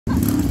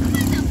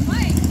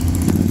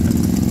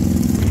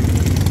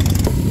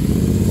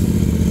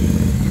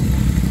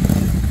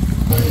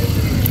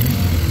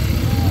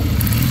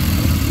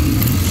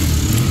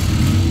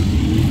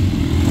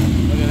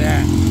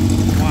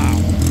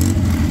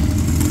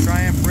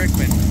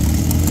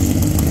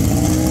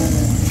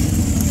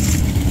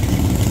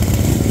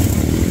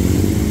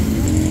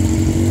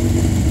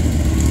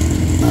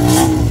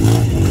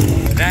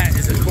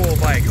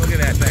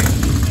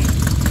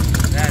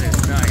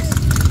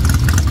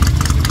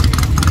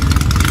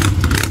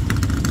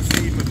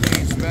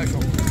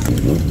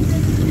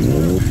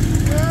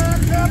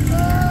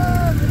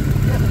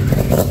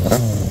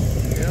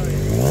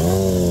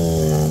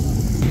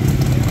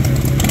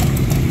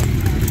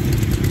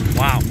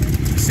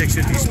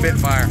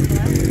Spitfire.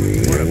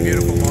 What a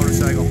beautiful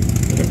motorcycle.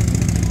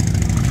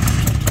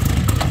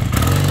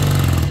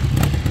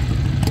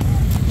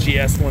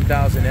 GS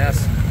 1000S,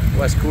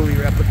 West Cooley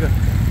replica.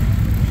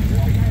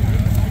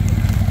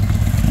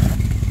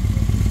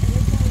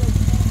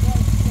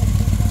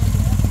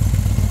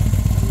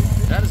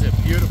 That is a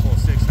beautiful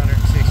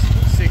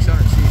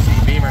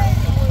 600cc Beamer.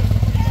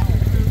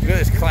 Look at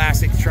this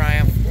classic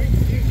Triumph.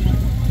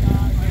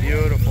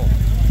 Beautiful.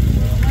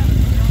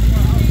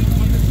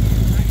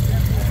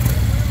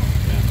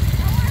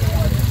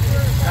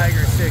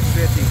 Tiger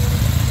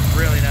 650.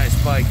 Really nice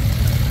bike.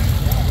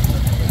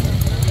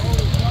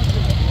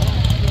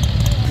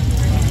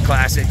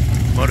 Classic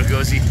Moto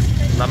Guzzi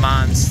Le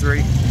Mans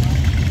 3.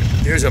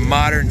 Here's a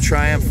modern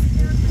Triumph. I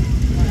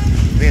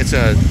think it's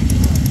a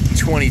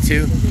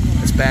 22.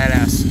 That's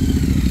badass.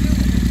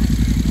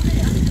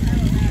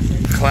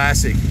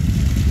 Classic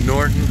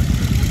Norton.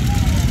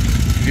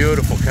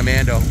 Beautiful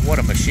Commando. What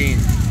a machine.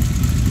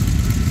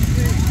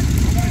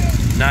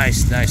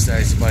 Nice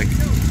bike.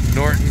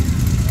 Norton.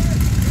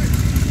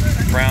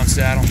 Brown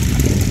saddle.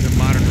 The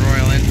modern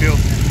Royal Enfield.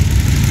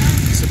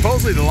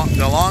 Supposedly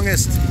the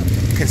longest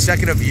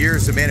consecutive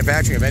years of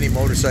manufacturing of any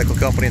motorcycle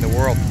company in the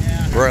world.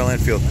 Royal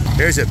Enfield.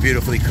 Here's a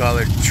beautifully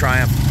colored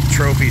Triumph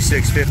Trophy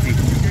 650.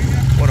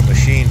 What a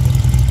machine.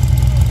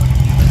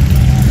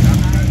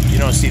 You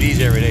don't see these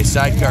every day.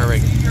 Sidecar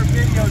rig. Your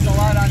videos a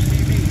lot on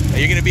TV.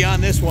 You're gonna be on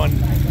this one.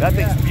 That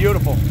thing's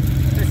beautiful.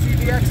 The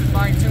CBX is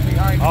mine too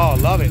behind. Oh,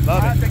 love it.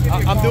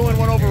 I'm doing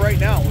one over right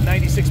now with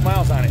 96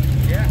 miles on it.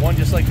 Yeah. One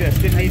just like this.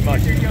 Didn't need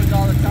much. Videos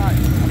all the time.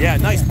 Yeah,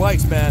 nice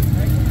bikes, man.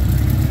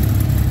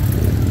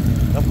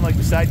 Nothing like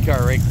the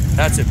sidecar rig.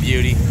 That's a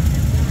beauty.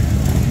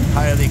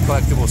 Highly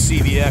collectible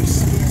CBX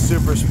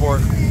Super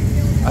Sport.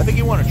 I think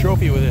you won a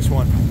trophy with this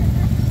one.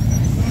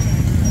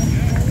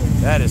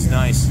 That is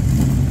nice.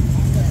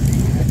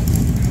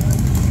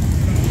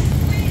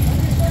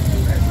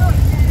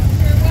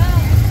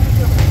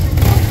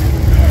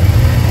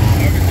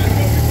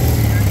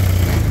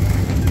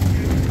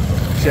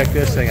 Check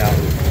this thing out.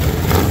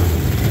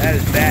 That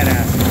is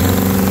badass.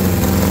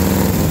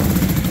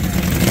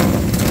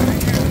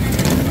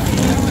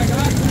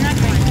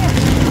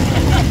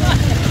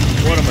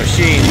 What a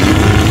machine.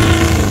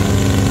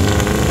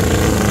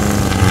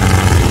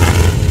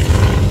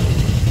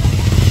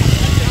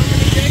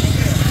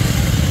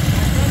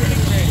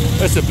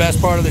 That's the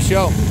best part of the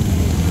show.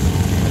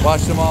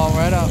 Watch them all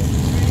right out.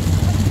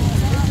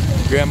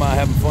 Grandma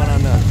having fun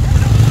on the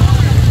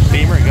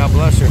Beamer. God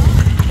bless her.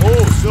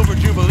 Oh, Silver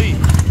Jubilee.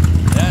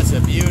 That's a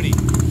beauty.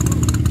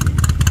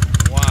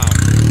 Wow.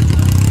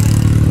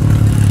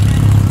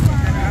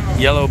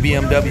 Yellow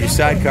BMW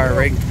sidecar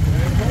rig.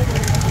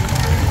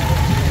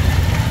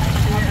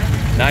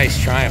 Nice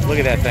Triumph. Look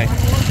at that thing.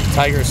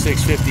 Tiger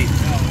 650.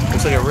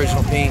 Looks like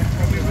original paint.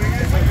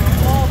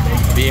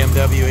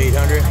 BMW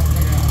 800.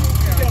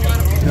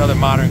 Another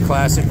modern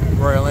classic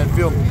Royal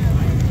Enfield.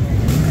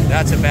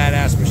 That's a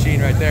badass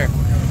machine right there.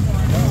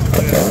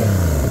 Look at that.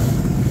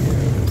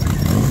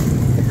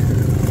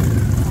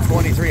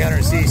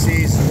 2300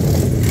 cc's.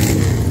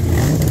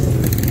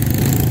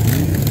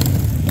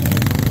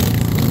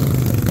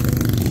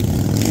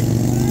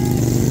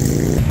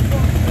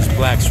 This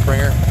black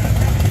Springer.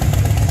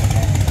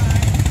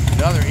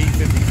 Another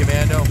E50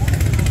 Commando.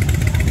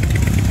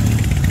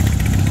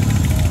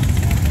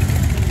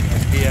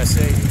 That's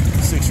BSA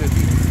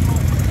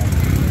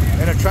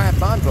 650. And a Triumph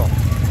Bonneville.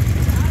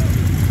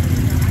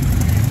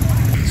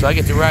 So I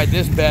get to ride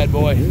this bad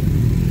boy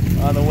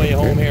on the way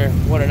home here.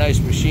 What a nice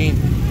machine.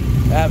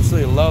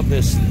 Absolutely love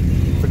this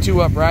for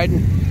 2-up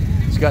riding.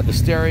 It's got the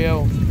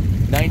stereo,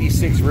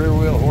 96 rear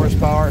wheel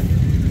horsepower,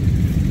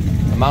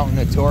 a mountain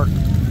of torque,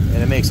 and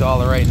it makes all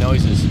the right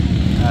noises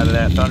out of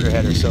that thunder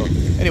header. So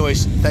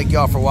anyways, thank you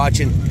all for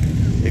watching.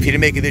 If you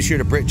didn't make it this year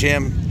to Brit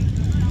Jam,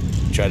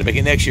 try to make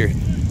it next year.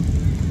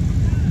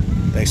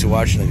 Thanks for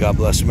watching, and God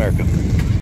bless America.